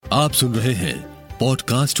आप सुन रहे हैं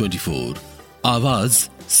पॉडकास्ट 24 आवाज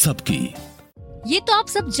सबकी। ये तो आप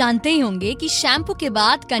सब जानते ही होंगे कि शैम्पू के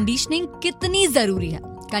बाद कंडीशनिंग कितनी जरूरी है।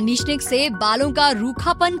 कंडीशनिंग से बालों का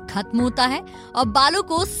रूखापन खत्म होता है और बालों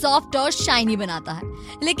को सॉफ्ट और शाइनी बनाता है।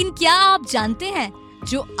 लेकिन क्या आप जानते हैं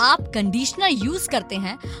जो आप कंडीशनर यूज करते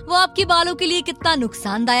हैं वो आपके बालों के लिए कितना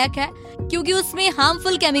नुकसानदायक है? क्योंकि उसमें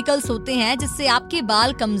हार्मफुल केमिकल्स होते हैं जिससे आपके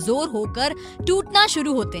बाल कमजोर होकर टूटना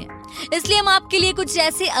शुरू होते हैं। इसलिए हम आपके लिए कुछ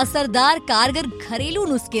ऐसे असरदार कारगर घरेलू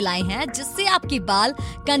नुस्खे लाए हैं जिससे आपके बाल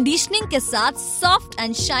कंडीशनिंग के साथ सॉफ्ट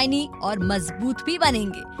एंड शाइनी और मजबूत भी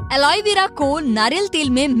बनेंगे। एलोवेरा को नारियल तेल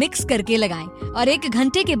में मिक्स करके लगाएं और 1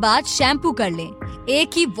 घंटे के बाद शैम्पू कर लें। एक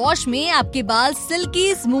ही वॉश में आपके बाल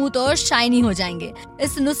सिल्की, स्मूथ और शाइनी हो जाएंगे।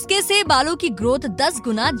 इस नुस्खे से बालों की ग्रोथ 10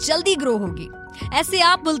 गुना जल्दी ग्रो होगी। ऐसे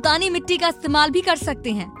आप मुल्तानी मिट्टी का इस्तेमाल भी कर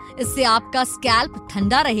सकते हैं। इससे आपका स्कैल्प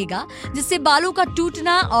ठंडा रहेगा जिससे बालों का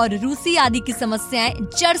टूटना और रूसी आदि की समस्याएं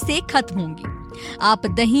जड़ से खत्म होंगी। आप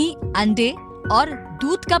दही, अंडे और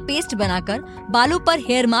दूध का पेस्ट बनाकर बालों पर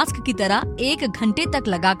हेयर मास्क की तरह 1 घंटे तक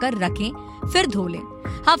लगाकर रखें, फिर धो लें।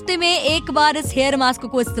 हफ्ते में 1 बार इस हेयर मास्क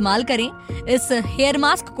को इस्तेमाल करें। इस हेयर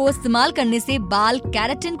मास्क को इस्तेमाल करने से बाल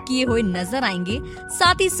केराटिन किए हुए नजर आएंगे,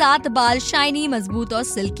 साथ ही साथ बाल शाइनी, मजबूत और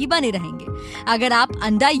सिल्की बने रहेंगे। अगर आप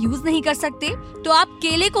अंडा यूज नहीं कर सकते तो आप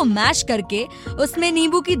केले को मैश करके उसमें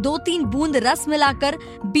नींबू की 2-3 बूंद रस मिलाकर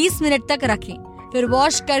 20 मिनट तक रखें, फिर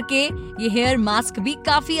वॉश करके ये हेयर मास्क भी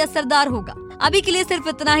काफी असरदार होगा। अभी के लिए सिर्फ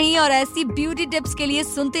इतना ही और ऐसी ब्यूटी टिप्स के लिए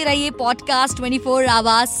सुनते रहिए पॉडकास्ट 24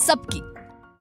 आवाज सबकी।